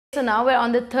So now we're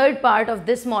on the third part of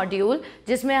this module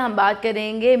जिसमें हम बात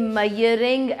करेंगे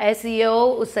measuring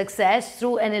SEO success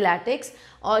through analytics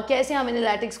और कैसे हम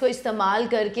एनालिटिक्स को इस्तेमाल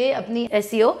करके अपनी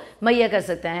SEO मुहैया कर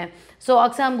सकते हैं। सो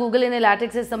अक्सर हम गूगल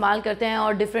एनालिटिक्स इस्तेमाल करते हैं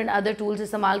और डिफरेंट अदर टूल्स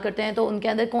इस्तेमाल करते हैं, तो उनके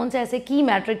अंदर कौन से ऐसे की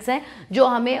मैट्रिक्स हैं जो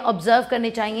हमें ऑब्जर्व करने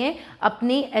चाहिए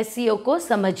अपनी SEO को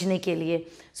समझने के लिए।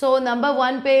 सो नंबर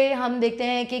 1 पे हम देखते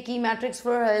हैं कि की मैट्रिक्स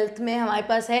फॉर हेल्थ में हमारे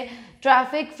पास है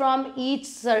traffic from each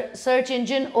search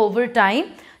engine over time,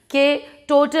 के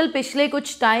टोटल पिछले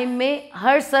कुछ टाइम में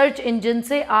हर सर्च इंजन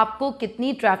से आपको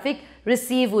कितनी ट्रैफिक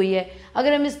रिसीव हुई है।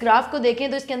 अगर हम इस ग्राफ को देखें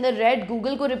तो इसके अंदर रेड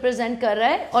गूगल को रिप्रेजेंट कर रहा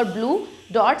है और ब्लू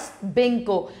डॉट्स बिंग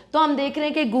को। तो हम देख रहे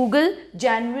हैं कि गूगल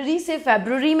जनवरी से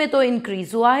फरवरी में तो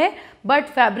इंक्रीज हुआ है, बट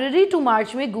फरवरी टू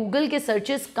मार्च में गूगल के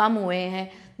सर्चेस कम हुए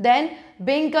हैं। देन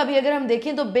बिंग का भी अगर हम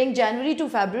देखें तो बिंग जनवरी टू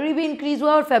फरवरी भी इंक्रीज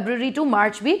हुआ और फरवरी टू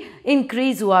मार्च भी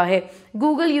इंक्रीज हुआ है।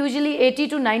 Google usually 80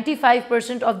 to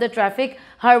 95% of the traffic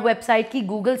her website की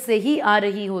गूगल से ही आ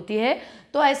रही होती है।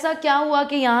 तो ऐसा क्या हुआ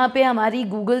कि यहाँ पे हमारी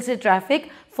गूगल से ट्रैफिक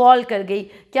फॉल कर गई?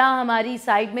 क्या हमारी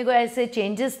साइट में कोई ऐसे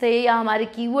चेंजेस थे या हमारे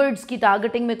कीवर्ड्स की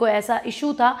टारगेटिंग में कोई ऐसा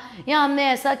इशू था या हमने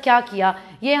ऐसा क्या किया?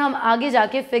 ये हम आगे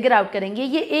जाके फिगर आउट करेंगे।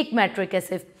 ये एक मैट्रिक है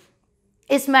सिर्फ।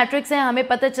 इस मैट्रिक से हमें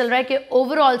पता चल रहा है कि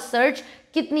ओवरऑल सर्च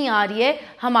कितनी आ रही है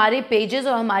हमारे पेजेस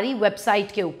और हमारी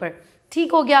वेबसाइट के ऊपर।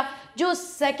 ठीक हो गया। जो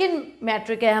सेकंड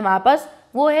मैट्रिक है हमारे पास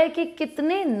वो है कि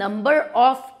कितने number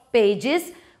of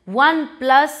pages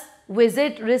 1+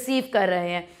 visit receive कर रहे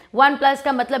हैं। 1+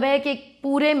 का मतलब है कि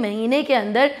पूरे महीने के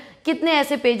अंदर कितने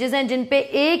ऐसे पेजेस हैं जिन पे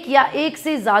एक या एक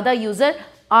से ज़्यादा यूज़र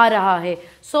आ रहा है।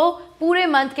 सो पूरे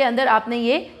मंथ के अंदर आपने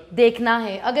ये देखना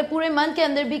है। अगर पूरे मंथ के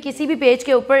अंदर भी किसी भी पेज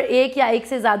के ऊपर एक या एक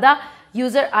से ज़्यादा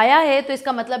यूज़र आया है तो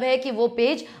इसका मतलब है कि वो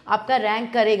पेज आपका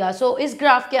रैंक करेगा। सो इस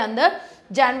ग्राफ के अंदर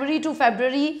जनवरी to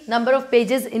February number of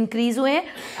pages increase हुए हैं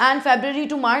and February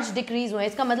to March decrease हुए हैं।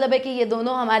 इसका मतलब है कि ये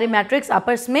दोनों हमारे मैट्रिक्स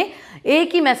आपस में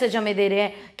एक ही मैसेज हमें दे रहे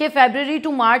हैं कि फरवरी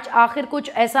टू मार्च आखिर कुछ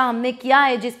ऐसा हमने किया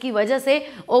है जिसकी वजह से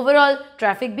ओवरऑल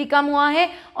ट्रैफिक भी कम हुआ है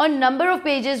और नंबर ऑफ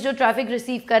पेजेस जो ट्रैफिक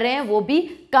रिसीव कर रहे हैं वो भी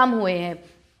कम हुए हैं।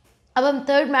 अब हम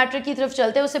थर्ड मैट्रिक की तरफ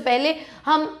चलते हैं। उससे पहले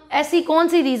हम ऐसी कौन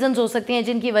सी रीजंस हो सकती हैं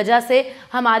जिनकी वजह से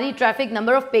हमारी ट्रैफिक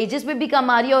नंबर ऑफ पेजेस पे भी कम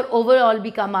आ रही है और ओवरऑल भी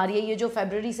कम आ रही है? ये जो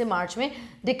फरवरी से मार्च में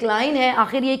डिक्लाइन है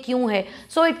आखिर ये क्यों है?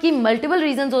 सो इनकी मल्टीपल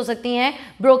रीजंस हो सकती हैं।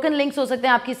 ब्रोकन लिंक्स हो सकते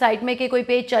हैं आपकी साइट में कि कोई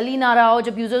पेज चल ही ना रहा हो,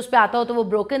 जब यूजर्स पे आता हो तो वो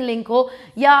ब्रोकन लिंक हो,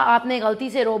 या आपने गलती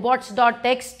से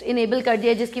robots.txt इनेबल कर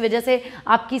दिया जिसकी वजह से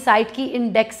आपकी साइट की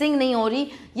इंडेक्सिंग नहीं हो रही,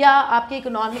 या आपके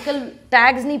इकोनॉमिकल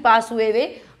टैग्स नहीं पास हुए हुए,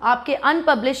 आपके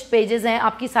अनपब्लिश्ड पेजेस हैं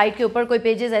आपकी साइट के ऊपर, कोई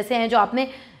पेजेस ऐसे हैं जो आपने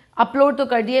अपलोड तो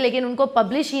कर दिए लेकिन उनको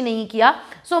पब्लिश ही नहीं किया।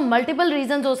 सो मल्टीपल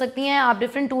रीजंस हो सकती हैं। आप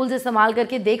डिफरेंट टूल्स इस्तेमाल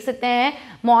करके देख सकते हैं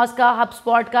मॉज का,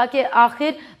 हबस्पॉट का, कि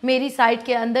आखिर मेरी साइट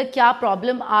के अंदर क्या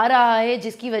प्रॉब्लम आ रहा है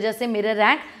जिसकी वजह से मेरा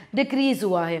रैंक डिक्रीज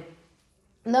हुआ है।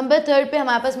 नंबर 3 पे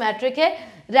हमारे पास मैट्रिक है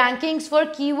रैंकिंग्स फॉर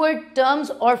कीवर्ड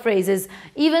टर्म्स और फ्रेजेस।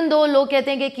 इवन दो लोग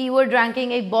कहते हैं कि कीवर्ड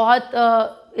रैंकिंग एक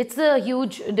बहुत it's a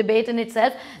huge debate in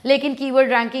itself, लेकिन कीवर्ड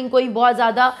रैंकिंग कोई बहुत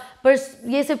ज़्यादा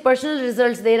ये सिर्फ पर्सनल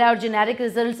रिजल्ट्स दे रहा है और जेनेरिक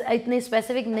रिजल्ट्स इतने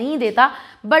स्पेसिफिक नहीं देता।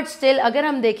 बट स्टिल अगर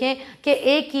हम देखें कि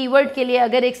एक कीवर्ड के लिए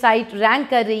अगर एक साइट रैंक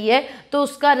कर रही है तो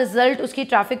उसका रिजल्ट उसकी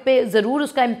ट्रैफिक पे ज़रूर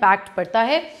उसका इम्पैक्ट पड़ता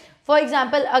है। फॉर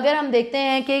एग्जाम्पल अगर हम देखते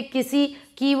हैं कि किसी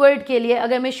कीवर्ड के लिए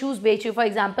अगर मैं शूज़ बेच रही हूँ फॉर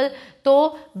एग्जाम्पल,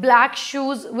 तो black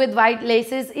shoes with white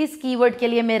laces इस कीवर्ड के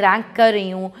लिए मैं रैंक कर रही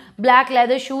हूँ, ब्लैक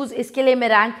लेदर शूज़ इसके लिए मैं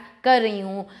रैंक कर रही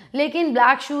हूँ, लेकिन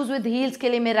ब्लैक शूज़ विद हील्स के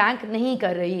लिए मैं रैंक नहीं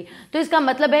कर रही। तो इसका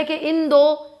मतलब है कि इन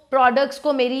दो प्रोडक्ट्स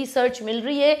को मेरी सर्च मिल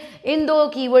रही है, इन दो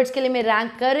कीवर्ड्स के लिए मैं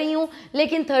रैंक कर रही हूँ,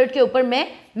 लेकिन थर्ड के ऊपर मैं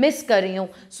मिस कर रही हूँ।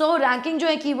 सो रैंकिंग जो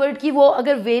है कीवर्ड की वो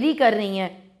अगर वेरी कर रही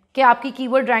हैं कि आपकी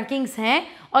कीवर्ड रैंकिंग्स हैं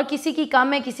और किसी की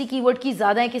कम है, किसी कीवर्ड की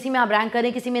ज़्यादा है, किसी में आप रैंक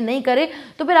करें किसी में नहीं करें,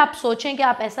 तो फिर आप सोचें कि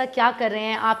आप ऐसा क्या कर रहे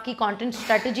हैं, आपकी कंटेंट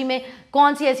स्ट्रेटजी में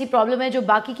कौन सी ऐसी प्रॉब्लम है जो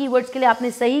बाकी कीवर्ड्स के लिए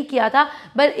आपने सही किया था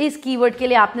पर इस कीवर्ड के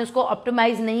लिए आपने उसको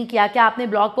ऑप्टिमाइज़ नहीं किया। क्या आपने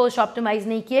ब्लॉग पोस्ट ऑप्टिमाइज़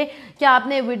नहीं किए, क्या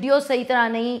आपने वीडियो सही तरह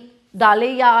नहीं डाले,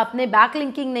 या आपने बैक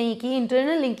लिंकिंग नहीं की,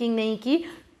 इंटरनल लिंकिंग नहीं की?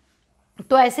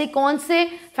 तो ऐसे कौन से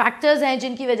फैक्टर्स हैं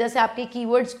जिनकी वजह से आपके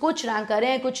कीवर्ड्स कुछ रैंक कर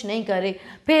रहे हैं कुछ नहीं कर रहे?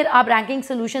 फिर आप रैंकिंग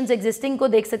सॉल्यूशंस एग्जिस्टिंग को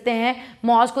देख सकते हैं,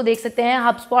 मॉज को देख सकते हैं,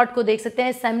 हबस्पॉट को देख सकते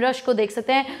हैं, सेमरश को देख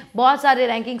सकते हैं। बहुत सारे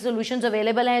रैंकिंग सॉल्यूशंस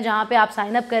अवेलेबल हैं जहां पे आप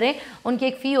साइन अप करें, उनकी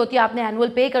एक फ़ी होती है, आपने एनुअल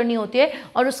पे करनी होती है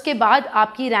और उसके बाद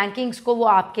आपकी रैंकिंग्स को वो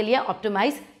आपके लिए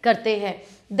ऑप्टिमाइज़ करते हैं।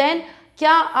 देन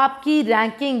क्या आपकी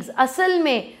रैंकिंग्स असल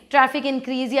में ट्रैफिक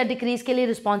इंक्रीज या डिक्रीज के लिए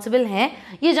रिस्पॉन्सिबल हैं?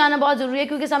 ये जानना बहुत ज़रूरी है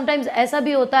क्योंकि समटाइम्स ऐसा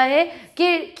भी होता है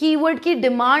कि कीवर्ड की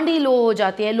डिमांड ही लो हो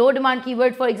जाती है। लो डिमांड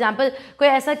कीवर्ड फॉर एग्जांपल कोई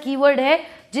ऐसा कीवर्ड है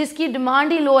जिसकी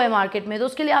डिमांड ही लो है मार्केट में, तो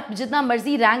उसके लिए आप जितना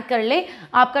मर्जी रैंक कर ले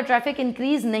आपका ट्रैफिक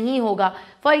इंक्रीज नहीं होगा।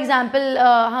 फॉर एग्जाम्पल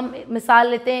हम मिसाल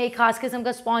लेते हैं, एक खास किस्म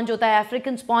का स्पॉन्ज होता है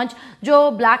अफ्रीकन स्पॉन्ज,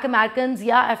 जो ब्लैक अमेरिकन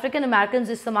या अफ्रीकन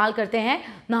अमेरिकन इस्तेमाल करते हैं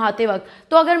नहाते वक्त।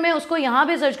 तो अगर मैं उसको यहाँ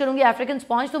पे सर्च करूँगी अफ्रीकन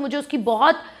स्पॉन्ज, तो मुझे उसकी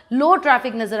बहुत लो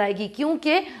ट्रैफिक नजर आएगी,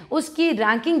 क्योंकि उसकी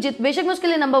रैंकिंग बेशक मैं उसके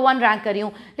लिए नंबर 1 रैंक कर रही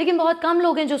हूँ, लेकिन बहुत कम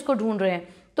लोग हैं जो उसको ढूंढ रहे हैं।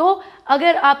 तो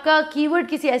अगर आपका कीवर्ड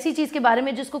किसी ऐसी चीज़ के बारे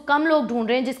में जिसको कम लोग ढूंढ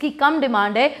रहे हैं, जिसकी कम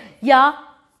डिमांड है, या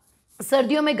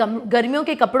सर्दियों में गर्मियों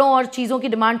के कपड़ों और चीज़ों की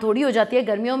डिमांड थोड़ी हो जाती है,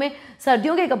 गर्मियों में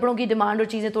सर्दियों के कपड़ों की डिमांड और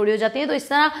चीज़ें थोड़ी हो जाती हैं, तो इस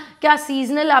तरह क्या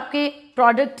सीजनल आपके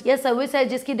प्रोडक्ट या सर्विस है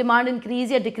जिसकी डिमांड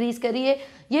इंक्रीज़ या डिक्रीज़ कर रही है,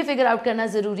 ये फिगर आउट करना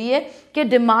ज़रूरी है कि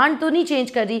डिमांड तो नहीं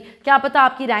चेंज कर रही, क्या पता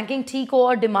आपकी रैंकिंग ठीक हो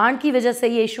और डिमांड की वजह से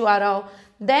ये इशू आ रहा हो।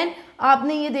 देन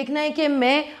आपने ये देखना है कि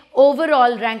मैं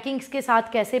ओवरऑल रैंकिंग्स के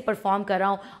साथ कैसे परफॉर्म कर रहा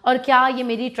हूँ और क्या ये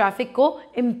मेरी ट्रैफिक को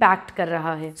इम्पैक्ट कर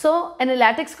रहा है। सो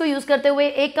एनालिटिक्स को यूज़ करते हुए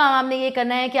एक काम आपने ये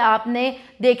करना है कि आपने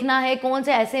देखना है कौन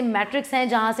से ऐसे मैट्रिक्स हैं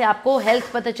जहाँ से आपको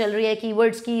हेल्थ पता चल रही है,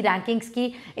 कीवर्ड्स की, रैंकिंग्स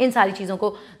की, इन सारी चीज़ों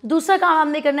को। दूसरा काम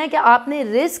आपने करना है कि आपने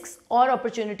रिस्क्स और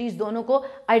अपॉर्चुनिटीज़ दोनों को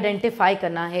आइडेंटिफाई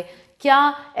करना है।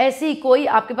 क्या ऐसी कोई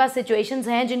आपके पास सिचुएशंस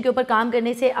हैं जिनके ऊपर काम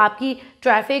करने से आपकी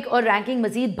ट्रैफिक और रैंकिंग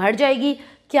मज़ीद बढ़ जाएगी?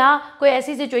 क्या कोई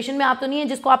ऐसी सिचुएशन में आप तो नहीं है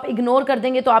जिसको आप इग्नोर कर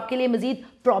देंगे तो आपके लिए मज़ीद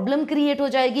प्रॉब्लम क्रिएट हो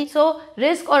जाएगी? सो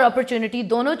रिस्क और अपॉर्चुनिटी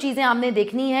दोनों चीज़ें आपने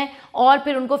देखनी है और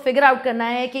फिर उनको फिगर आउट करना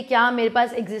है कि क्या मेरे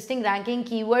पास एग्जिस्टिंग रैंकिंग,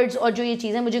 कीवर्ड्स और जो ये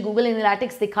चीज़ें मुझे गूगल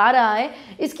एनालिटिक्स दिखा रहा है,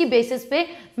 इसकी बेसिस पे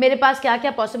मेरे पास क्या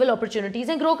क्या पॉसिबल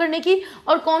अपॉर्चुनिटीज़ हैं ग्रो करने की,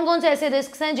 और कौन कौन से ऐसे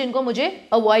रिस्क हैं जिनको मुझे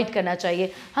अवॉइड करना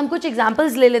चाहिए। हम कुछ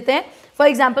एग्जाम्पल्स ले लेते हैं। फॉर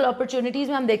एग्जाम्पल अपॉर्चुनिटीज़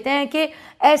में हम देखते हैं कि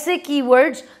ऐसे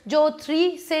कीवर्ड्स जो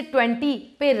 3 से 20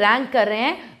 पे रैंक कर रहे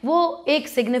हैं, वो एक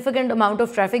सिग्निफिकेंट अमाउंट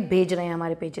ऑफ ट्रैफिक भेज रहे हैं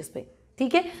हमारे पेजेस पे,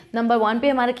 ठीक है। नंबर 1 पे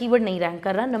हमारा कीवर्ड नहीं रैंक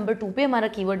कर रहा, नंबर 2 पे हमारा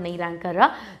कीवर्ड नहीं रैंक कर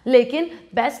रहा, लेकिन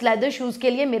बेस्ट लेदर शूज़ के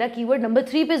लिए मेरा कीवर्ड नंबर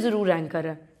 3 पे ज़रूर रैंक कर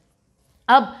रहा है।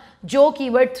 अब जो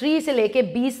कीवर्ड 3 से लेके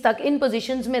 20 तक इन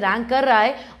पोजीशंस में रैंक कर रहा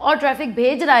है और ट्रैफिक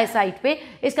भेज रहा है साइट पे,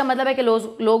 इसका मतलब है कि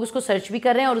लोग उसको सर्च भी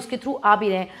कर रहे हैं और उसके थ्रू आ भी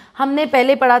रहे हैं। हमने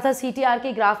पहले पढ़ा था CTR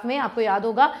के ग्राफ में, आपको याद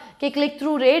होगा कि क्लिक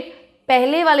थ्रू रेट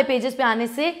पहले वाले पेजेस पे आने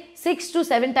से 6 to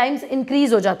 7 टाइम्स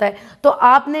इंक्रीज हो जाता है। तो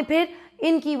आपने फिर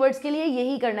इन कीवर्ड्स के लिए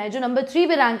यही करना है, जो नंबर 3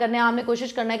 पे रैंक करने हैं आपने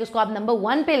कोशिश करना है कि उसको आप नंबर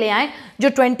 1 पे ले आएं, जो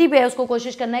 20 पे है उसको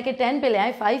कोशिश करना है कि 10 पे ले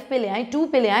आएं, 5 पे ले आएं, 2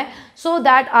 पे ले आएं, सो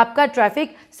दैट आपका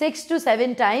ट्रैफिक 6 to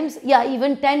 7 टाइम्स या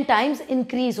इवन 10 टाइम्स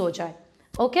इंक्रीज हो जाए।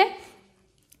 ओके,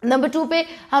 नंबर 2 पे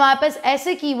हमारे पास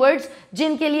ऐसे कीवर्ड्स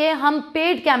जिनके लिए हम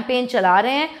पेड कैंपेन चला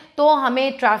रहे हैं तो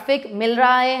हमें ट्रैफिक मिल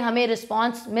रहा है, हमें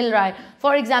रिस्पांस मिल रहा है।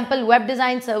 For example web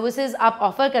design services आप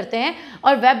ऑफर करते हैं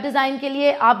और वेब डिज़ाइन के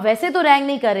लिए आप वैसे तो रैंक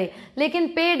नहीं कर रहे, लेकिन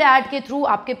पेड ऐड के थ्रू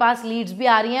आपके पास लीड्स भी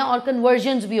आ रही हैं और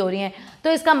कन्वर्जन्स भी हो रही हैं।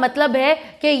 तो इसका मतलब है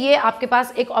कि ये आपके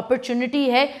पास एक अपॉर्चुनिटी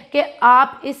है कि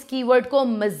आप इस कीवर्ड को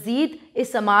मज़ीद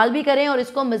इस्तेमाल भी करें और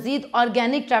इसको मज़ीद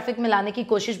ऑर्गेनिक ट्रैफिक में लाने की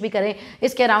कोशिश भी करें।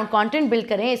 इसके अराउंड कंटेंट बिल्ड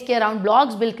करें, इसके अराउंड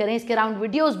ब्लॉग्स बिल्ड करें, इसके अराउंड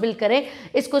वीडियोस बिल्ड करें,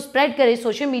 इसको स्प्रेड करें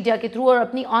सोशल मीडिया के थ्रू और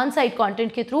अपनी ऑन साइट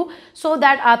कंटेंट के थ्रू, सो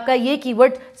दैट आपका ये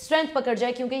कीवर्ड स्ट्रेंथ पकड़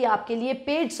जाए, क्योंकि ये आपके लिए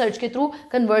पेड सर्च के थ्रू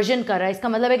कन्वर्जन कर रहा है। इसका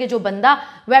मतलब है कि जो बंदा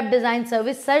वेब डिज़ाइन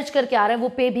सर्विस सर्च करके आ रहा है वो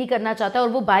पे भी करना चाहता है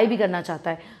और वो बाय भी करना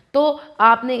चाहता है। तो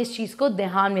आपने इस चीज़ को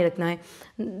ध्यान में रखना है।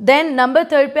 देन नंबर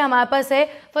 3 पे हमारे पास है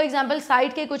फॉर एग्जांपल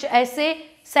साइट के कुछ ऐसे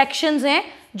सेक्शंस हैं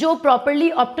जो प्रॉपर्ली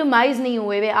ऑप्टिमाइज नहीं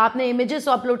हुए हुए। आपने इमेजेस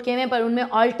अपलोड किए हुए पर उनमें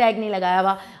ऑल टैग नहीं लगाया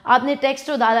हुआ, आपने टेक्स्ट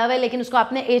तो डाला हुआ है लेकिन उसको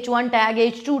आपने H1 टैग,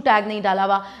 H2 टैग नहीं डाला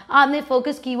हुआ, आपने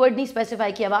फोकस कीवर्ड नहीं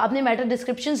स्पेसिफाई किया हुआ, आपने मेटा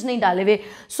डिस्क्रिप्शंस नहीं डाले हुए।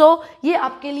 सो ये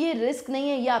आपके लिए रिस्क नहीं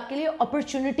है, ये आपके लिए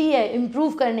अपॉर्चुनिटी है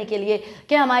इम्प्रूव करने के लिए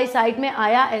कि हमारी साइट में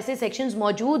आया ऐसे सेक्शंस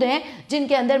मौजूद हैं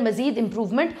जिनके अंदर मज़ीद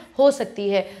इम्प्रूवमेंट हो सकती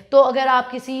है। तो अगर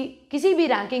आप किसी भी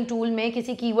रैंकिंग टूल में,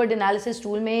 किसी कीवर्ड एनालिसिस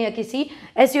टूल में या किसी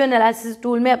SEO एनालिसिस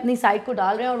टूल में अपनी साइट को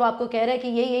डाल रहे हैं और वो आपको कह रहा है कि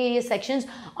ये सेक्शंस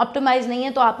ऑप्टिमाइज नहीं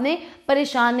है, तो आपने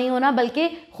परेशान नहीं होना बल्कि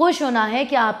खुश होना है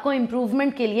कि आपको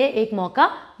इम्प्रूवमेंट के लिए एक मौका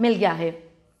मिल गया है।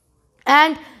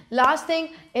 And last thing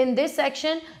in this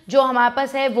section जो हमारे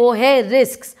पास है वो है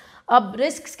रिस्क्स। अब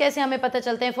रिस्क्स कैसे हमें पता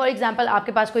चलते हैं? फॉर एग्जांपल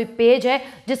आपके पास कोई पेज है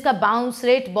जिसका बाउंस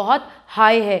रेट बहुत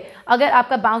हाई है, अगर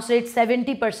आपका बाउंस रेट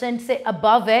 70% से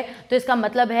अबव है तो इसका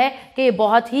मतलब है कि ये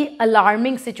बहुत ही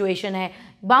अलार्मिंग सिचुएशन है।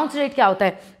 बाउंस रेट क्या होता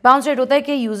है? बाउंस रेट होता है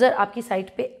कि यूज़र आपकी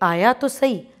साइट पे आया तो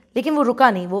सही लेकिन वो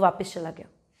रुका नहीं, वो वापस चला गया,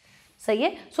 सही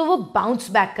है। सो वो बाउंस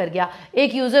बैक कर गया।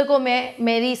 एक यूज़र को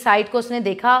मेरी साइट को उसने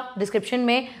देखा, डिस्क्रिप्शन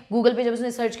में गूगल पे जब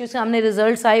उसने सर्च किया उसके सामने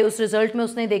रिजल्ट्स आए, उस रिजल्ट में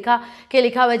उसने देखा कि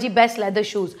लिखा हुआ है जी बेस्ट लेदर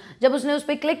शूज़। जब उसने उस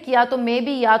पर क्लिक किया तो मे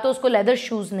बी या तो उसको लेदर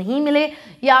शूज़ नहीं मिले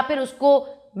या फिर उसको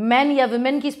मेन या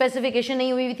वुमेन की स्पेसिफिकेशन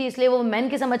नहीं हुई थी, इसलिए वो मेन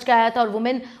के समझ के आया था और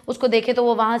वुमेन उसको देखे तो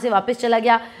वो वहाँ से वापस चला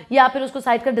गया, या फिर उसको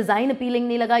साइट का डिज़ाइन अपीलिंग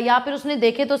नहीं लगा, या फिर उसने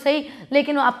देखे तो सही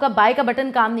लेकिन आपका बाय का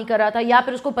बटन काम नहीं कर रहा था, या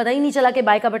फिर उसको पता ही नहीं चला कि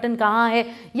बाय का बटन कहाँ है,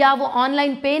 या वो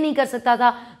ऑनलाइन पे नहीं कर सकता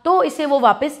था, तो इससे वो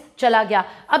वापस चला गया।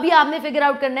 अभी आपने फिगर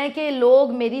आउट करना है कि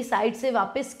लोग मेरी साइट से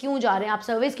वापस क्यों जा रहे हैं। आप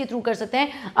सर्विस के थ्रू कर सकते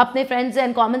हैं, अपने फ्रेंड्स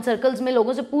एंड कॉमन सर्कल्स में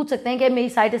लोगों से पूछ सकते हैं कि मेरी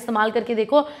साइट इस्तेमाल करके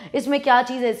देखो इसमें क्या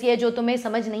चीज़ ऐसी है जो तुम्हें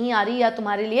समझ नहीं आ रही या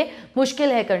तुम्हारे लिए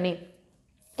मुश्किल है करनी।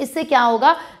 इससे क्या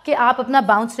होगा कि आप अपना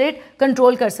बाउंस रेट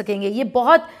कंट्रोल कर सकेंगे। ये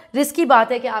बहुत रिस्की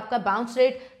बात है कि आपका बाउंस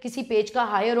रेट किसी पेज का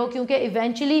हायर हो, क्योंकि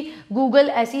इवेंचुअली गूगल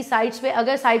ऐसी साइट्स पे,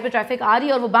 अगर साइट पे ट्रैफिक आ रही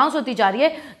है और वो बाउंस होती जा रही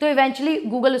है, तो इवेंचुअली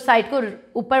गूगल उस साइट को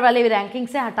ऊपर वाले रैंकिंग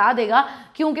से हटा देगा,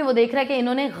 क्योंकि वो देख रहा है कि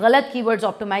इन्होंने गलत कीवर्ड्स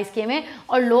ऑप्टिमाइज किए हुए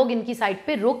और लोग इनकी साइट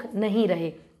पे रुक नहीं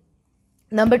रहे।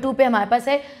 नंबर 2 पे हमारे पास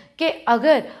है कि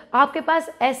अगर आपके पास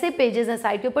ऐसे पेजेस हैं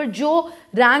साइट के ऊपर जो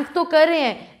रैंक तो कर रहे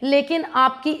हैं लेकिन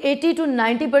आपकी 80 to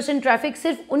 90% ट्रैफिक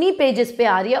सिर्फ उन्हीं पेजेस पे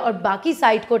आ रही है और बाकी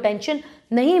साइट को टेंशन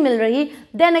नहीं मिल रही,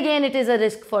 then again it is a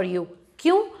risk for you.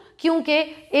 क्यों? क्योंकि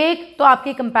एक तो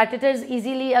आपके कंपैटिटर्स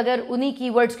इजीली अगर उन्हीं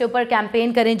कीवर्ड्स के ऊपर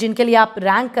कैंपेन करें जिनके लिए आप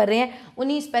रैंक कर रहे हैं,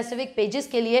 उन्हीं स्पेसिफिक पेजेस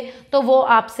के लिए, तो वो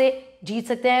आपसे जीत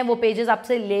सकते हैं, वो पेजेस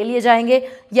आपसे ले लिए जाएंगे।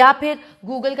 या फिर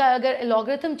गूगल का अगर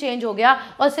एल्गोरिथम चेंज हो गया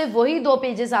और सिर्फ वही 2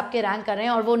 पेजेस आपके रैंक कर रहे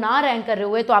हैं और वो ना रैंक कर रहे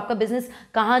हुए, तो आपका बिजनेस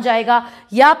कहाँ जाएगा।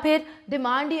 या फिर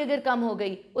डिमांड ही अगर कम हो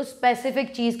गई उस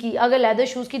स्पेसिफिक चीज़ की, अगर लेदर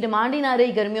शूज़ की डिमांड ही ना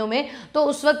रही गर्मियों में, तो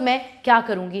उस वक्त मैं क्या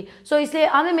करूँगी। सो इसलिए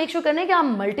हमें मेक श्योर करना है कि आप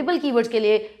मल्टीपल कीवर्ड्स के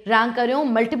लिए रैंक कर रहे हो,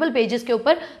 मल्टीपल पेजेस के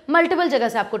ऊपर मल्टीपल जगह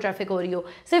से आपको ट्रैफिक हो रही हो।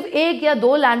 सिर्फ 1 या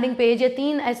 2 लैंडिंग पेज या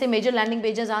 3 ऐसे मेजर लैंडिंग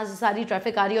पेजेस जहाँ से सारी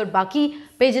ट्रैफिक आ रही है और बाकी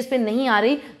पेजेस पे नहीं आ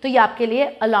रही, तो ये आपके लिए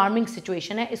अलार्मिंग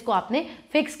सिचुएशन है। इसको आपने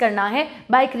फिक्स करना है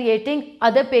by creating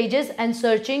other pages and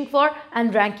searching for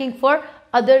and ranking for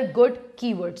other good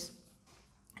keywords.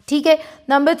 ठीक है।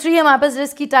 नंबर 3 हमारे पास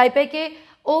रिस्क की टाइप है कि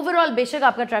ओवरऑल बेशक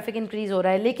आपका ट्रैफिक इंक्रीज हो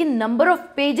रहा है लेकिन नंबर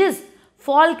ऑफ पेजेस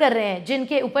फॉल कर रहे हैं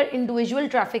जिनके ऊपर इंडिविजुअल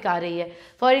ट्रैफिक आ रही है।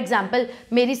 फॉर एग्जांपल,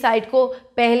 मेरी साइट को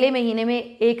पहले महीने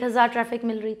में 1000 ट्रैफिक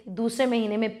मिल रही थी, दूसरे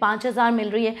महीने में 5000 मिल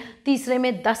रही है, तीसरे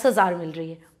में 10,000 मिल रही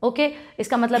है। ओके,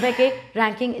 इसका मतलब है कि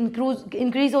रैंकिंग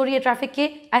इंक्रीज हो रही है ट्रैफिक के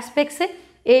एस्पेक्ट से,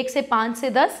 1 से 5 से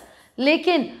 10।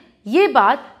 लेकिन ये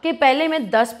बात कि पहले में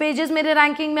 10 पेजेस मेरे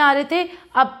रैंकिंग में आ रहे थे,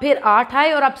 अब फिर 8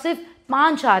 आए और अब सिर्फ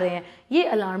 5 आ रहे हैं, ये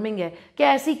अलार्मिंग है कि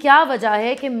ऐसी क्या वजह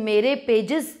है कि मेरे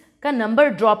पेजेस का नंबर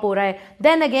ड्रॉप हो रहा है।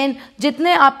 देन अगेन,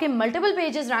 जितने आपके मल्टीपल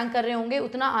पेजेस रैंक कर रहे होंगे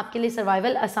उतना आपके लिए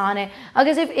सर्वाइवल आसान है।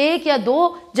 अगर सिर्फ 1 या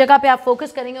 2 जगह पे आप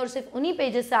फोकस करेंगे और सिर्फ उन्हीं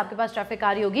पेजेस से आपके पास ट्रैफिक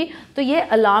आ रही होगी, तो ये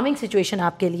अलार्मिंग सिचुएशन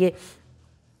आपके लिए।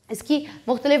 इसकी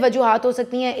मुख्तलिफ वजूहात हो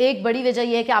सकती हैं। एक बड़ी वजह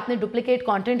यह है कि आपने डुप्लिकेट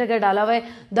कंटेंट अगर डाला हुआ है,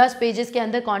 10 पेजेस के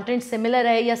अंदर कंटेंट सिमिलर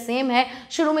है या सेम है,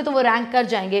 शुरू में तो वो रैंक कर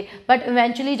जाएंगे, बट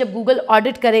इवेंचुअली जब गूगल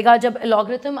ऑडिट करेगा, जब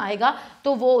एल्गोरिथम आएगा,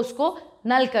 तो वो उसको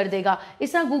नल कर देगा।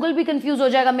 इस तरह गूगल भी कंफ्यूज हो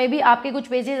जाएगा। मे बी आपके कुछ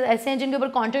पेजेस ऐसे हैं जिनके ऊपर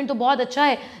कंटेंट तो बहुत अच्छा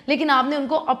है लेकिन आपने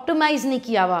उनको ऑप्टिमाइज नहीं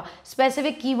किया हुआ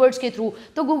स्पेसिफिक कीवर्ड्स के थ्रू,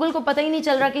 तो गूगल को पता ही नहीं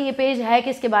चल रहा कि ये पेज है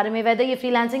किसके बारे में, वेदर ये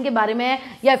फ्रीलांसिंग के बारे में है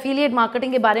या एफिलिएट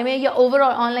मार्केटिंग के बारे में या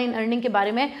ओवरऑल ऑनलाइन अर्निंग के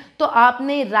बारे में। तो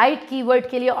आपने राइट कीवर्ड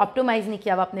के लिए ऑप्टिमाइज नहीं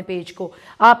किया हुआ अपने पेज को,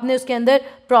 आपने उसके अंदर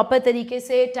प्रॉपर तरीके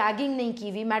से टैगिंग नहीं की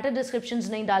हुई, मैटर डिस्क्रिप्शंस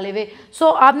नहीं डाले हुए। सो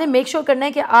आपने मेक श्योर करना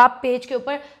है कि आप पेज के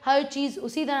ऊपर हर चीज़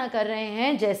उसी तरह कर रहे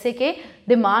हैं जैसे कि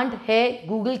डिमांड है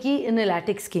गूगल की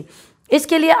एनालिटिक्स की।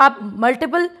 इसके लिए आप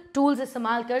मल्टीपल टूल्स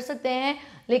इस्तेमाल कर सकते हैं,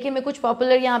 लेकिन मैं कुछ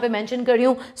पॉपुलर यहाँ पे मेंशन कर रही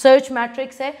हूँ। सर्च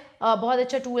मैट्रिक्स है, बहुत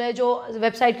अच्छा टूल है जो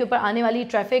वेबसाइट के ऊपर आने वाली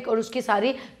ट्रैफिक और उसकी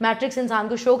सारी मैट्रिक्स इंसान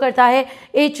को शो करता है।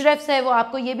 Ahrefs है, वो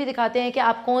आपको ये भी दिखाते हैं कि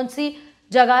आप कौन सी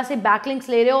जगह से बैकलिंक्स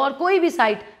ले रहे हो और कोई भी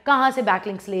साइट कहाँ से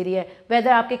बैकलिंक्स ले रही है,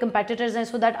 वेदर आपके कंपेटिटर्स हैं,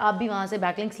 सो दैट आप भी वहाँ से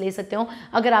बैकलिंक्स ले सकते हो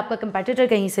अगर आपका कंपेटिटर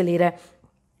कहीं से ले रहा है।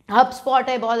 HubSpot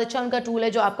है, बहुत अच्छा उनका टूल है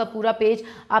जो आपका पूरा पेज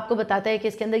आपको बताता है कि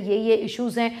इसके अंदर ये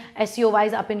इश्यूज़ हैं, SEO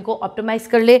वाइज आप इनको ऑप्टिमाइज़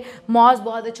कर ले। Moz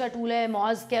बहुत अच्छा टूल है,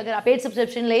 Moz के अगर आप पेड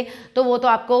सब्सक्रिप्शन ले तो वो तो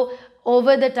आपको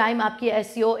ओवर द टाइम आपकी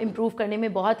SEO इम्प्रूव करने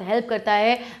में बहुत हेल्प करता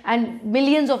है एंड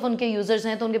मिलियंस ऑफ उनके यूज़र्स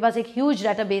हैं, तो उनके पास एक ह्यूज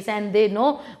डाटाबेस है and they know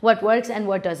what works and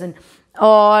what doesn't.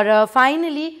 और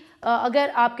फाइनली अगर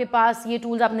आपके पास ये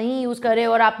टूल्स आप नहीं यूज़ करें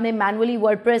और आपने मैनुअली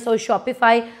वर्डप्रेस और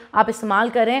शॉपिफाई आप इस्तेमाल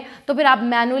करें, तो फिर आप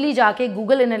मैनुअली जाके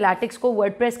गूगल एनालिटिक्स को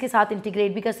वर्डप्रेस के साथ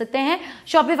इंटीग्रेट भी कर सकते हैं,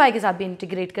 शॉपिफाई के साथ भी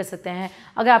इंटीग्रेट कर सकते हैं।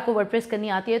 अगर आपको वर्डप्रेस करनी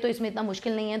आती है तो इसमें इतना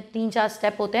मुश्किल नहीं है, 3-4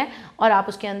 स्टेप होते हैं और आप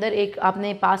उसके अंदर एक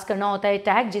आपने पास करना होता है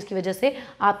टैग, जिसकी वजह से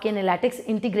आपके एनालिटिक्स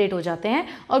इंटीग्रेट हो जाते हैं।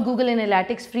 और Google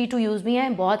analytics free to use भी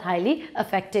हैं, बहुत हाईली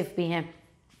इफेक्टिव भी हैं।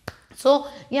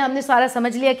 ये हमने सारा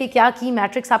समझ लिया कि क्या की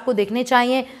मैट्रिक्स आपको देखने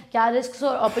चाहिए, क्या रिस्क्स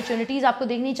और अपॉर्चुनिटीज़ आपको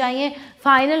देखनी चाहिए।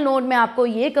 फाइनल नोट में आपको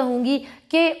ये कहूँगी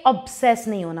कि ऑब्सेस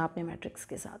नहीं होना अपने मैट्रिक्स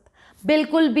के साथ।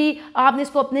 बिल्कुल भी आपने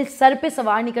इसको अपने सर पे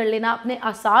सवार नहीं कर लेना, अपने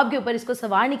आसाब के ऊपर इसको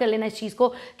सवार नहीं कर लेना इस चीज़ को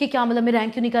कि क्या मतलब मैं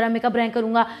रैंक क्यों नहीं कर रहा, मैं कब रैंक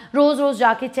करूँगा। रोज़ रोज़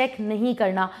जाके चेक नहीं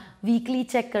करना, वीकली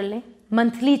चेक कर लें,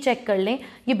 मंथली चेक कर लें,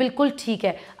 ये बिल्कुल ठीक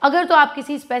है। अगर तो आप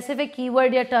किसी स्पेसिफिक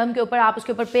कीवर्ड या टर्म के ऊपर आप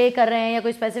उसके ऊपर पे कर रहे हैं, या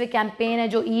कोई स्पेसिफिक कैंपेन है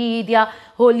जो ईद या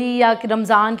होली या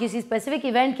रमज़ान किसी स्पेसिफिक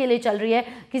इवेंट के लिए चल रही है,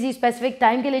 किसी स्पेसिफिक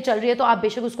टाइम के लिए चल रही है, तो आप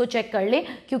बेशक उसको चेक कर लें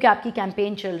क्योंकि आपकी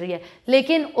कैंपेन चल रही है।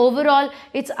 लेकिन overall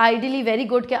it's ideally very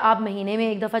good कि आप महीने में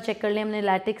एक दफ़ा चेक कर लें अपने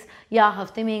एनालिटिक्स, या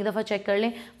हफ्ते में एक दफ़ा चेक कर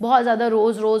लें। बहुत ज़्यादा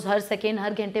रोज़ रोज़ हर सेकेंड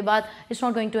हर घंटे बाद it's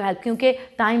not going to help, क्योंकि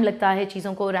टाइम लगता है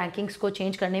चीज़ों को, रैंकिंग्स को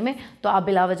चेंज करने में। तो आप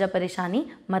बिला वजह परेशानी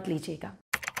मत लीजिएगा।